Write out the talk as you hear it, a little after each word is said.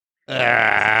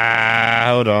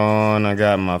Hold on. I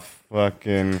got my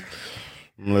fucking.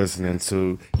 I'm listening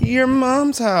to Your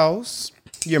Mom's House.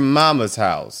 Your Mama's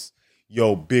House.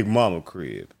 Yo, Big Mama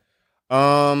Crib.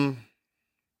 What's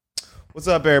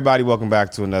up, everybody? Welcome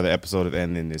back to another episode of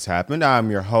And Then This Happened.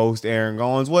 I'm your host, Aaron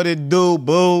Goins. What it do,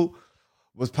 boo?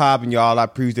 What's poppin', y'all? I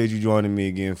appreciate you joining me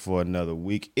again for another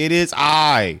week. It is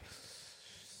I,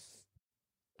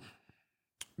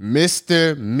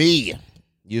 Mr. Me.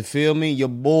 You feel me? Your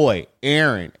boy,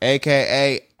 Aaron,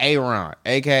 a.k.a. Aaron,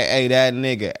 a.k.a. that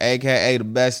nigga, a.k.a. the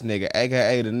best nigga,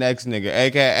 a.k.a. the next nigga,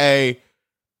 a.k.a.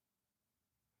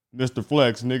 Mr.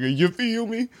 Flex, nigga. You feel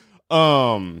me?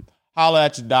 Holla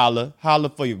at your dollar, holla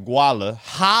for your guala,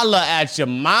 holla at your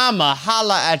mama,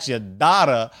 holla at your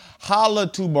daughter, holla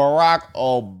to Barack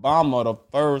Obama, the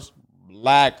first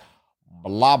black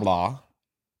blah blah.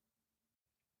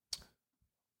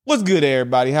 What's good,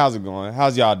 everybody? How's it going?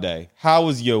 How's y'all day? How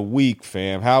was your week,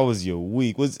 fam? How was your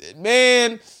week? This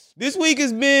week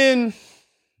has been...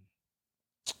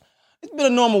 It's been a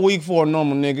normal week for a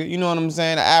normal nigga. You know what I'm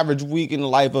saying? An average week in the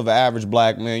life of an average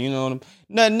black man. You know what I'm...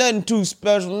 Nothing too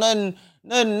special. Nothing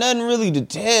really to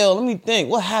tell. Let me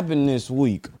think. What happened this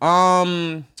week?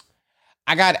 I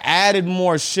got added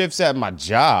more shifts at my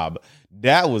job.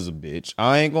 That was a bitch.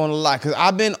 I ain't gonna lie. Because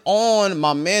I've been on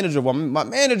my manager. My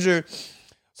manager...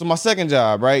 So my second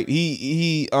job, right?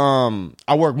 I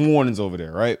work mornings over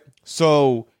there, right?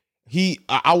 So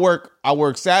I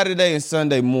work Saturday and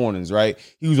Sunday mornings, right?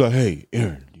 He was like, "Hey,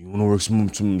 Aaron, do you want to work some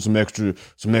extra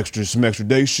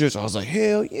day shifts?" I was like,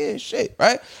 "Hell yeah, shit,"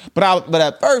 right? But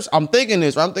at first I'm thinking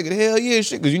this, right? I'm thinking, "Hell yeah,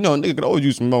 shit," because a nigga could always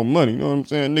use some more money. You know what I'm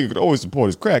saying? Nigga could always support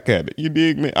his crack habit. You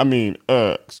dig me?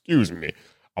 Excuse me.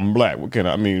 I'm black. What can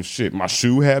I mean? Shit, my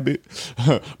shoe habit,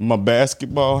 my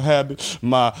basketball habit,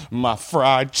 my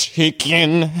fried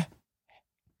chicken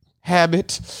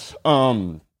habit.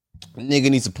 Nigga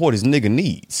needs support his nigga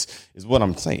needs, is what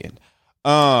I'm saying.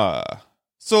 So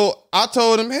I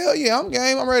told him, hell yeah, I'm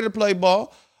game. I'm ready to play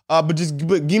ball. But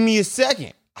give me a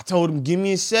second. I told him, give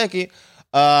me a second.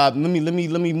 Let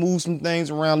me move some things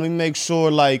around. Let me make sure,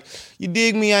 like, you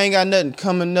dig me? I ain't got nothing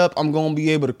coming up. I'm gonna be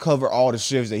able to cover all the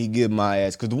shifts that he give my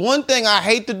ass. Cause the one thing I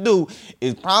hate to do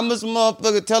is promise a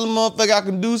motherfucker, tell a motherfucker I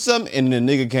can do something, and the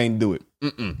nigga can't do it.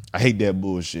 I hate that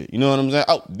bullshit. You know what I'm saying?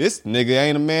 Oh, this nigga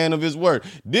ain't a man of his word.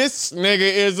 This nigga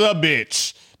is a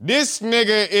bitch. This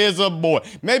nigga is a boy.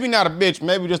 Maybe not a bitch,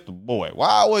 maybe just a boy. Why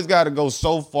I always gotta go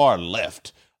so far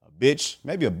left? A bitch?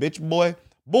 Maybe a bitch boy?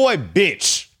 Boy,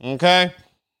 bitch. Okay?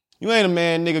 You ain't a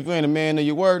man, nigga. If you ain't a man of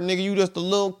your word, nigga, you just a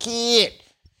little kid.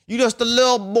 You just a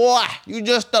little boy. You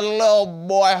just a little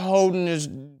boy holding his,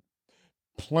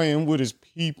 playing with his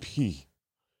pee-pee.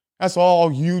 That's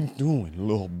all you doing,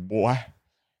 little boy.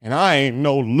 And I ain't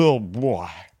no little boy.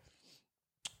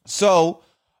 So,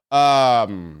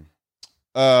 looked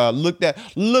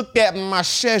at my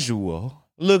schedule,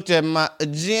 looked at my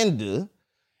agenda,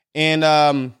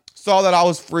 and saw that I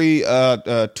was free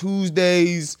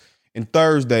Tuesdays and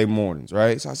Thursday mornings,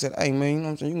 right? So I said, hey, man, you know what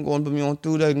I'm saying? You can go and put me on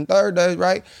Tuesdays and Thursdays,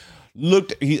 right?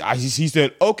 He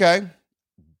said, okay,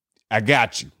 I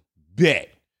got you. Bet.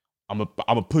 I'm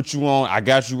gonna put you on. I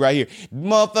got you right here.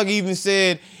 Motherfucker even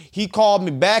said he called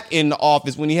me back in the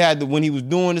office when he was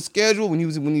doing the schedule, when he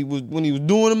was doing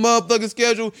the motherfucking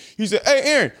schedule. He said, hey,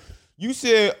 Aaron, you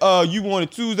said you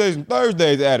wanted Tuesdays and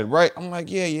Thursdays added, right? I'm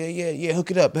like, yeah.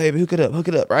 Hook it up, baby. Hook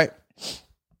it up, right?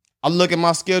 I look at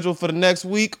my schedule for the next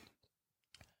week.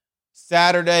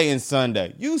 Saturday and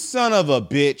Sunday. You son of a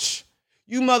bitch.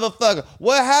 You motherfucker.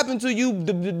 What happened to you,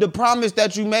 the promise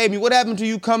that you made me? What happened to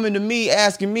you coming to me,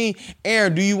 asking me,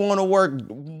 Aaron, do you want to work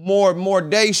more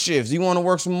day shifts? Do you want to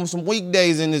work some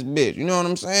weekdays in this bitch? You know what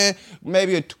I'm saying?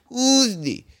 Maybe a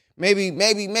Tuesday. Maybe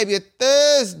a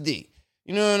Thursday.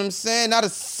 You know what I'm saying? Not a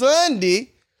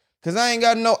Sunday, because I ain't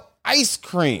got no ice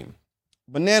cream.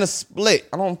 Banana split.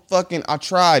 I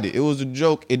tried it. It was a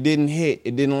joke. It didn't hit.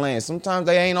 It didn't land. Sometimes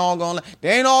they ain't all gonna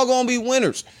be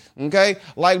winners. Okay?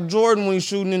 Like Jordan when he's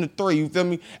shooting in the three. You feel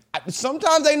me?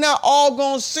 Sometimes they not all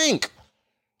gonna sink.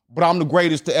 But I'm the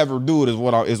greatest to ever do it is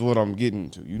what I'm getting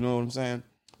to. You know what I'm saying?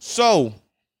 So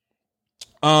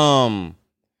then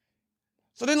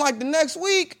like the next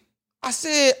week, I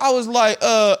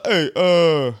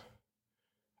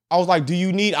was like, do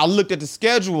you need, I looked at the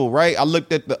schedule, right? I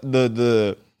looked at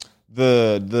the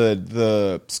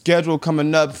schedule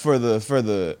coming up for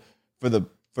the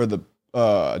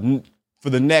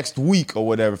next week or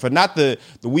whatever, for not the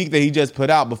week that he just put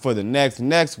out, but for the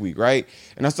next week, right?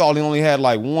 And I saw he only had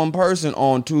like one person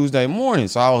on Tuesday morning.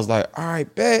 So I was like, all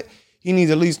right, bet he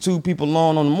needs at least two people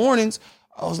on the mornings.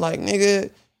 I was like,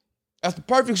 nigga, That's the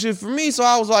perfect shit for me. So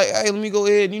I was like, hey, let me go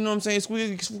ahead. You know what I'm saying?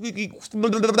 Squeaky. Blah,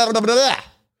 blah, blah, blah, blah.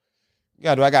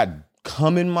 Yeah, do I got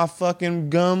cum in my fucking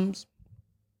gums?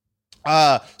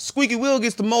 Squeaky wheel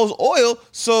gets the most oil.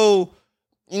 So,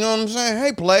 you know what I'm saying?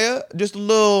 Hey, player, just a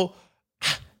little.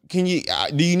 Do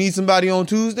you need somebody on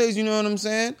Tuesdays? You know what I'm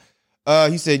saying?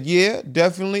 He said, yeah,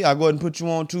 definitely. I'll go ahead and put you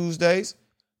on Tuesdays.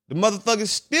 The motherfucker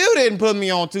still didn't put me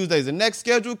on Tuesdays. The next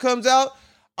schedule comes out.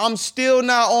 I'm still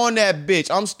not on that bitch.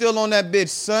 I'm still on that bitch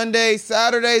Sundays,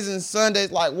 Saturdays, and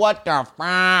Sundays. Like, what the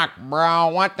fuck, bro?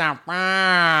 What the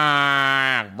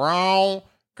fuck, bro?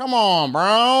 Come on,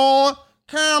 bro.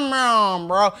 Come on,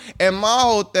 bro. And my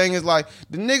whole thing is like,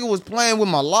 the nigga was playing with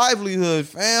my livelihood,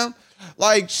 fam.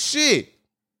 Like, shit.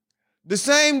 The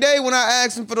same day when I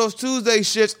asked him for those Tuesday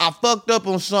shits, I fucked up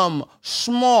on something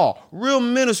small, real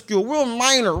minuscule, real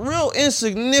minor, real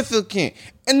insignificant.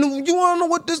 And you wanna know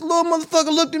what this little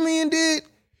motherfucker looked at me and did?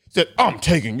 Said, I'm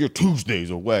taking your Tuesdays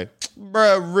away.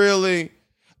 Bruh, really?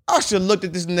 I should have looked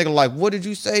at this nigga like, what did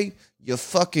you say, you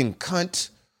fucking cunt?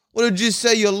 What did you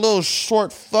say, you little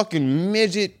short fucking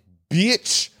midget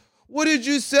bitch? What did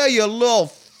you say, you little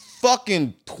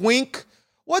fucking twink?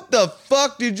 What the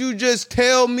fuck did you just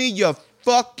tell me, you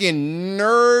fucking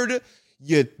nerd?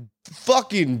 You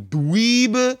fucking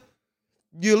dweeb?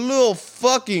 You little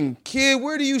fucking kid?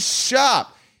 Where do you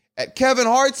shop? At Kevin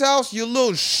Hart's house, you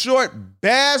little short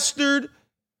bastard?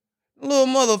 Little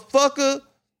motherfucker?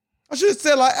 I should have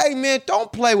said like, hey man,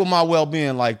 don't play with my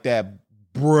well-being like that,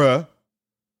 bruh.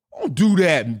 Don't do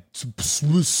that,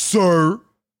 sir.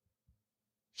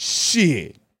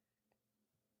 Shit.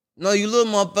 No, you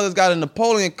little motherfuckers got a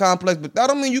Napoleon complex, but that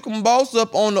don't mean you can boss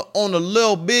up on the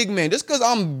little big man. Just because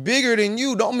I'm bigger than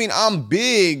you don't mean I'm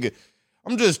big.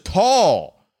 I'm just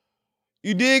tall.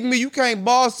 You dig me? You can't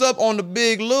boss up on the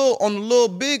little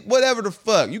big, whatever the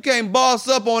fuck. You can't boss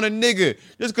up on a nigga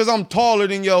just because I'm taller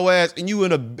than your ass and you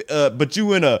in a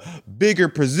bigger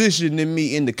position than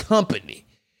me in the company.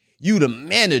 You the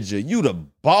manager. You the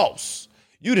boss.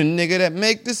 You the nigga that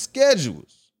make the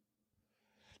schedules.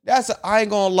 I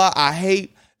ain't gonna lie,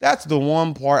 that's the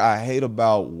one part I hate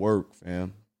about work,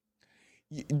 fam.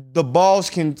 The boss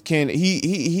he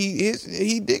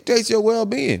dictates your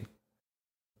well-being.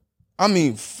 I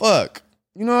mean, fuck.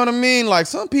 You know what I mean? Like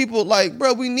some people, like,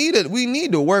 bro, we need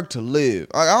to work to live.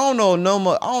 Like, I don't know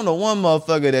one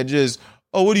motherfucker that just,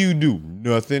 oh, what do you do?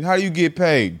 Nothing. How do you get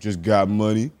paid? Just got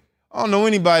money. I don't know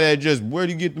anybody that just, where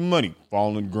do you get the money?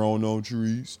 Falling, growing on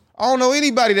trees. I don't know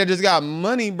anybody that just got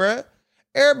money, bruh.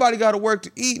 Everybody got to work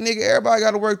to eat, nigga. Everybody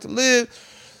got to work to live.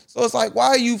 So it's like,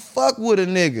 why you fuck with a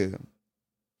nigga?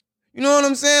 You know what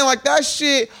I'm saying? Like that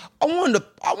shit, I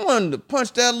wanted to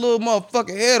punch that little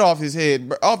motherfucking head off his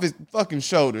head, off his fucking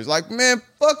shoulders. Like, man,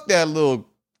 fuck that little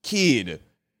kid.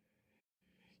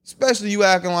 Especially you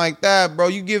acting like that, bro.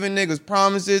 You giving niggas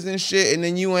promises and shit, and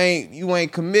then you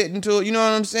ain't committing to it. You know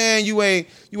what I'm saying? You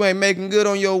ain't making good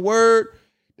on your word.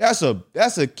 That's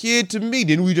a kid to me.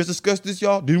 Didn't we just discuss this,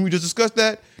 y'all? Didn't we just discuss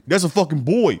that? That's a fucking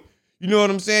boy. You know what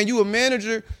I'm saying? You a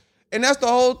manager, and that's the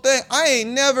whole thing.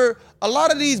 A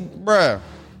lot of these, bruh,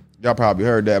 y'all probably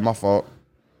heard that. My fault.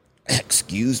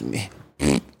 Excuse me.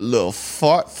 Little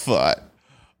fart.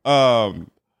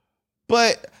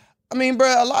 But, I mean,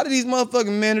 bruh, a lot of these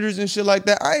motherfucking managers and shit like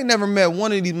that, I ain't never met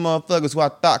one of these motherfuckers who I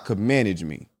thought could manage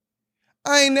me.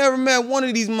 I ain't never met one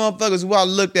of these motherfuckers who I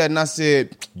looked at and I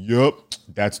said, yup,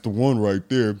 that's the one right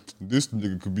there. This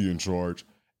nigga could be in charge.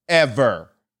 Ever.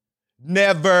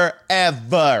 Never,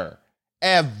 ever.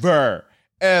 Ever.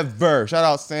 Ever. Shout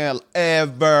out Sam.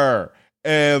 Ever.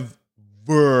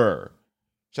 Ever.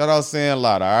 Shout out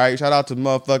Sandlot, all right? Shout out to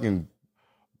motherfucking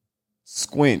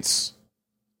Squints.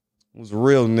 It was a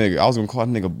real nigga. I was gonna call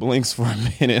that nigga Blinks for a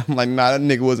minute. I'm like, nah, that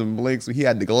nigga wasn't Blinks. He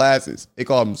had the glasses. They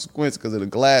called him Squints because of the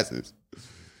glasses.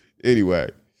 Anyway.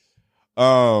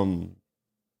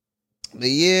 But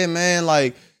yeah, man,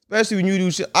 like, especially when you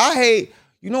do shit.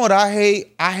 You know what I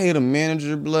hate? I hate a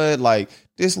manager, blood. Like,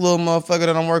 this little motherfucker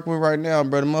that I'm working with right now,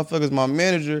 bro, the motherfucker's my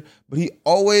manager, but he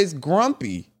always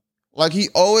grumpy. Like, he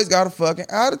always got a fucking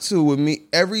attitude with me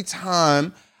every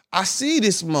time I see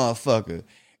this motherfucker.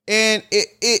 And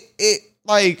it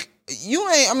like, you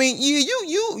have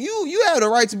the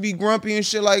right to be grumpy and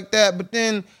shit like that, but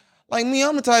then, like me,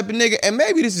 I'm the type of nigga, and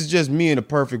maybe this is just me in a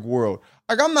perfect world.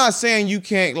 Like, I'm not saying you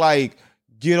can't, like,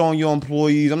 get on your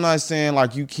employees. I'm not saying,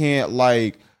 like, you can't,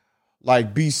 like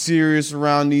be serious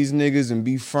around these niggas and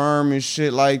be firm and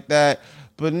shit like that.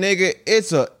 But nigga,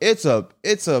 it's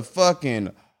a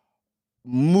fucking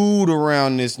mood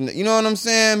around this. You know what I'm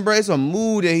saying, bro? It's a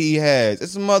mood that he has.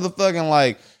 It's a motherfucking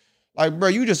like, bro,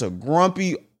 you just a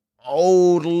grumpy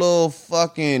old little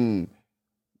fucking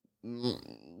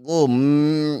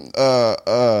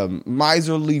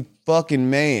miserly fucking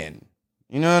man.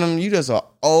 You know what I mean? You just a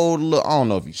old little, I don't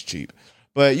know if he's cheap,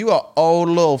 but you a old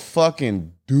little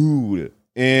fucking dude.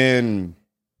 And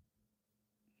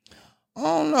I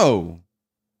don't know.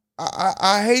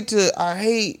 I hate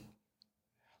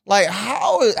like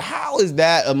how is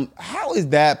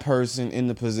that person in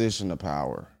the position of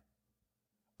power?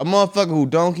 A motherfucker who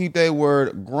don't keep their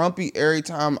word, grumpy every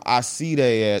time I see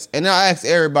they ass. And I asked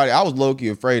everybody, I was low-key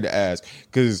afraid to ask,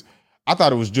 because I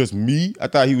thought it was just me. I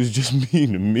thought he was just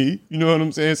mean to me. You know what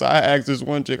I'm saying? So I asked this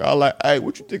one chick, I was like, hey,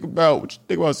 what you think about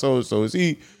so-and-so? Is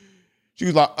he? She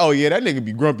was like, oh yeah, that nigga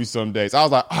be grumpy some days. I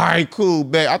was like, all right, cool,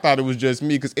 babe. I thought it was just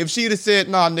me. Because if she'd have said,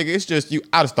 nah, nigga, it's just you,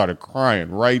 I'd have started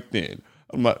crying right then.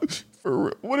 I'm like, for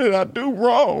real, what did I do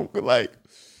wrong? Like,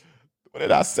 what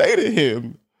did I say to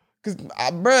him? Cause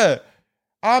bruh,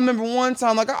 I remember one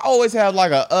time, like I always have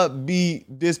like a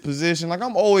upbeat disposition. Like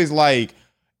I'm always like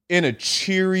in a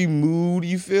cheery mood,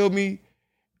 you feel me?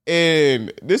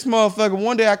 And this motherfucker,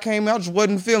 one day I came out, just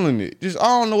wasn't feeling it. Just, I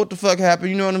don't know what the fuck happened,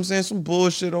 you know what I'm saying? Some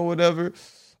bullshit or whatever,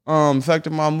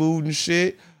 affected my mood and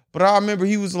shit. But I remember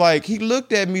he was like, he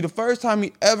looked at me the first time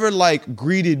he ever like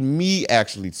greeted me,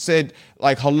 actually said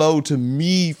like hello to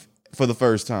me for the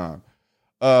first time.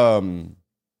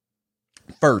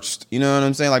 First, you know what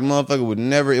I'm saying? Like motherfucker would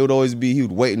never, it would always be, he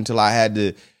would wait until I had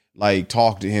to like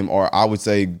talk to him, or I would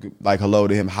say like hello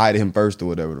to him, hi to him first or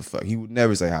whatever the fuck. He would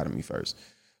never say hi to me first.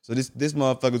 So this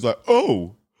motherfucker's like,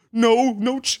 oh,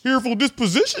 no cheerful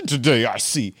disposition today, I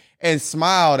see. And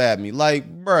smiled at me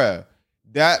like, bruh,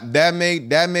 that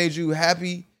made you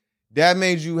happy? That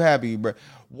made you happy, bruh.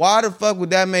 Why the fuck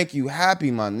would that make you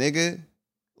happy, my nigga?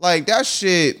 Like that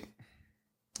shit.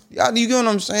 Y'all, you get what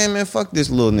I'm saying, man? Fuck this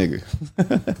little nigga.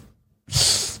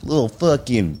 Little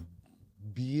fucking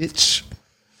bitch.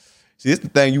 See, it's the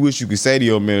thing you wish you could say to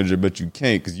your manager, but you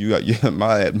can't, because you got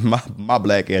my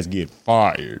black ass get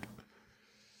fired.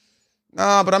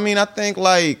 Nah, but I mean, I think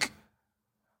like,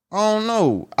 I don't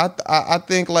know. I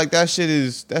think like that shit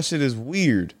is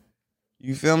weird.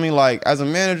 You feel me? Like as a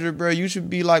manager, bro, you should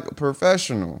be like a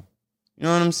professional. You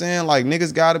know what I'm saying? Like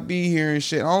niggas gotta be here and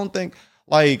shit. I don't think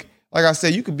like I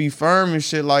said, you could be firm and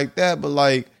shit like that, but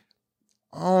like,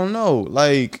 I don't know.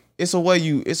 Like, it's a way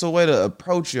to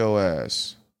approach your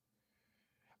ass.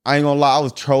 I ain't gonna lie, I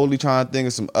was totally trying to think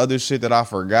of some other shit that I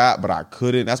forgot, but I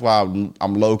couldn't. That's why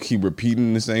I'm low-key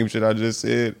repeating the same shit I just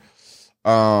said.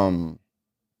 All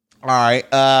right.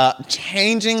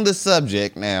 Changing the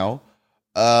subject now.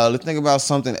 Let's think about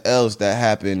something else that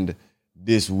happened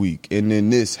this week. And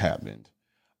then this happened.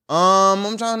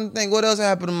 I'm trying to think what else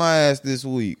happened to my ass this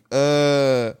week.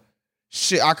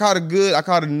 Shit, I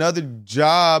caught another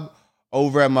job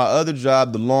over at my other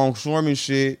job, the longshoreman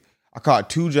shit. I caught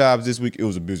 2 jobs this week. It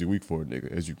was a busy week for a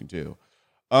nigga, as you can tell.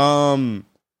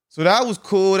 So that was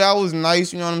cool. That was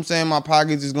nice. You know what I'm saying? My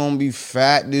pockets is gonna be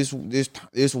fat this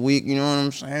week. You know what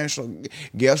I'm saying? So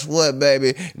guess what,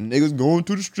 baby? Niggas going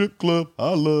to the strip club.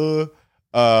 Holla.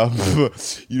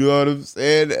 You know what I'm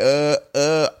saying?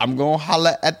 I'm gonna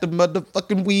holla at the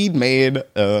motherfucking weed man.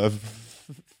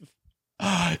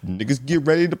 Niggas get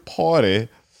ready to party.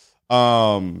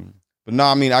 But no,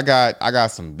 I mean, I got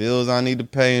some bills I need to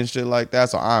pay and shit like that.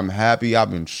 So I'm happy.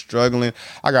 I've been struggling.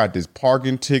 I got this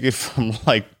parking ticket from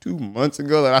like 2 months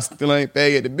ago that I still ain't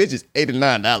paid yet. The bitch is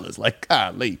 $89. Like,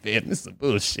 golly, man, this is some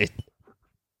bullshit.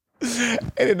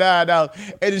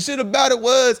 $89. And the shit about it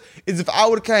is if I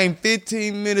would have came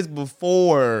 15 minutes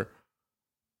before,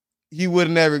 he would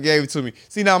have never gave it to me.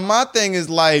 See, now my thing is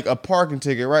like a parking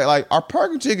ticket, right? Like, our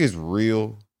parking ticket is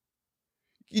real.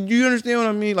 You understand what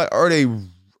I mean? Like,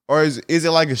 or is it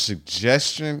like a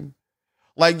suggestion?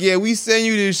 Like, yeah, we send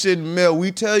you this shit in mail.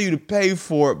 We tell you to pay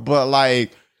for it, but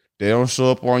like, they don't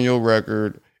show up on your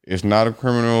record. It's not a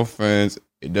criminal offense.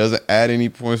 It doesn't add any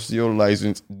points to your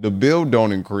license. The bill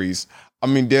don't increase. I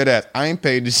mean, dead ass, I ain't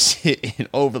paid this shit in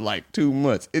over like 2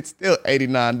 months. It's still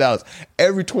 $89.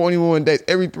 Every 21 days,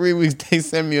 every 3 weeks, they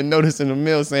send me a notice in the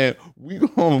mail saying, we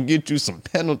gonna get you some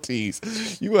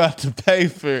penalties. You got to pay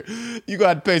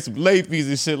some late fees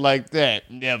and shit like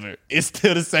that. Never. It's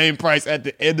still the same price at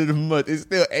the end of the month. It's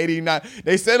still $89.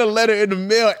 They send a letter in the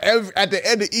mail at the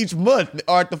end of each month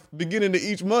or at the beginning of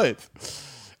each month.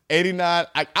 $89.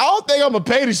 I don't think I'm gonna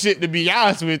pay the shit, to be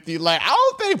honest with you. Like, I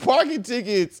don't think parking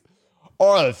tickets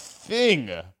are a thing.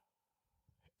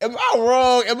 Am I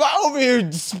wrong? Am I over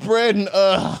here spreading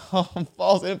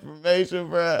false information,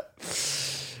 bruh?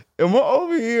 Am I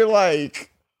over here like,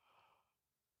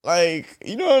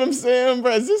 you know what I'm saying,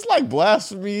 bruh? Is this like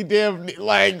blasphemy? Damn,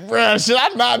 like, bruh, should I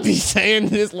not be saying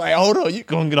this? Like, hold on, you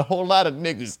gonna get a whole lot of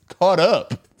niggas caught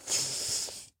up.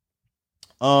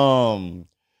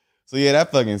 So yeah,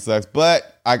 that fucking sucks.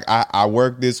 But I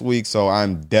worked this week, so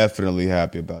I'm definitely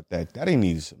happy about that. Daddy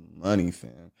needs some money,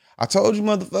 fam. I told you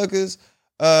motherfuckers,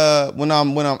 when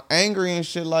I'm angry and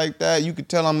shit like that, you could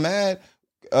tell I'm mad.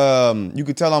 You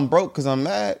could tell I'm broke because I'm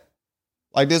mad.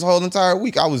 Like this whole entire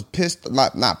week, I was pissed,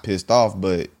 not pissed off,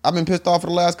 but I've been pissed off for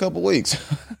the last couple weeks.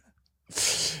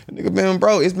 Nigga been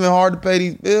broke. It's been hard to pay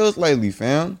these bills lately,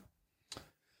 fam. You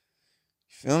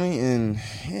feel me? And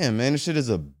yeah, man, this shit is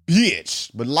a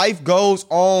bitch. But life goes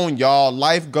on, y'all.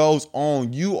 Life goes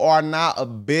on. You are not a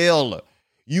bill.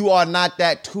 You are not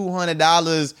that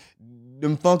 $200,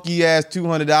 them funky ass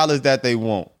 $200 that they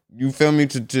want. You feel me?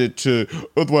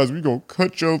 Otherwise we gonna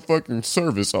cut your fucking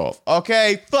service off.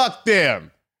 Okay, fuck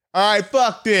them. All right,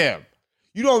 fuck them.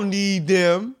 You don't need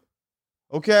them.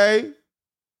 Okay?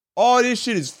 All this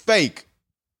shit is fake.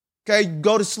 Okay,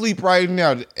 go to sleep right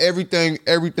now. Everything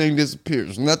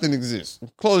disappears. Nothing exists.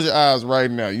 Close your eyes right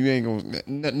now. You ain't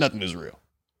gonna, nothing is real.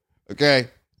 Okay?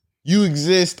 You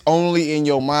exist only in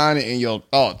your mind and in your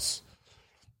thoughts.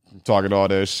 Talking all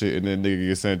that shit and then nigga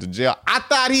get sent to jail. I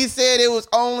thought he said it was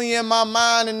only in my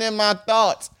mind and in my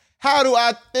thoughts. How do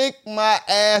I think my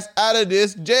ass out of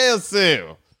this jail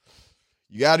cell?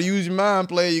 You gotta use your mind,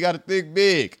 player. You gotta think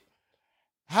big.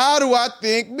 How do I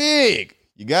think big?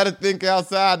 You gotta think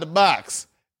outside the box.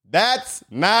 That's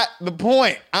not the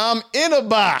point. I'm in a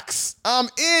box. I'm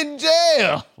in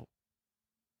jail.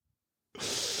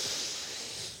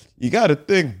 You gotta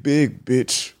think big,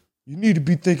 bitch. You need to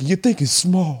be thinking, you're thinking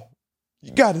small.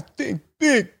 You gotta think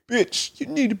big, bitch. You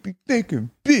need to be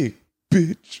thinking big,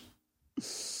 bitch.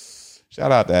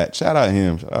 Shout out him. Shout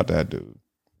out that dude.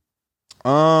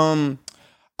 All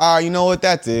right, you know what?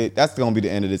 That's it. That's gonna be the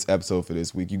end of this episode for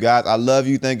this week. You guys, I love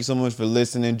you. Thank you so much for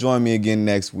listening. Join me again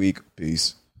next week.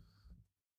 Peace.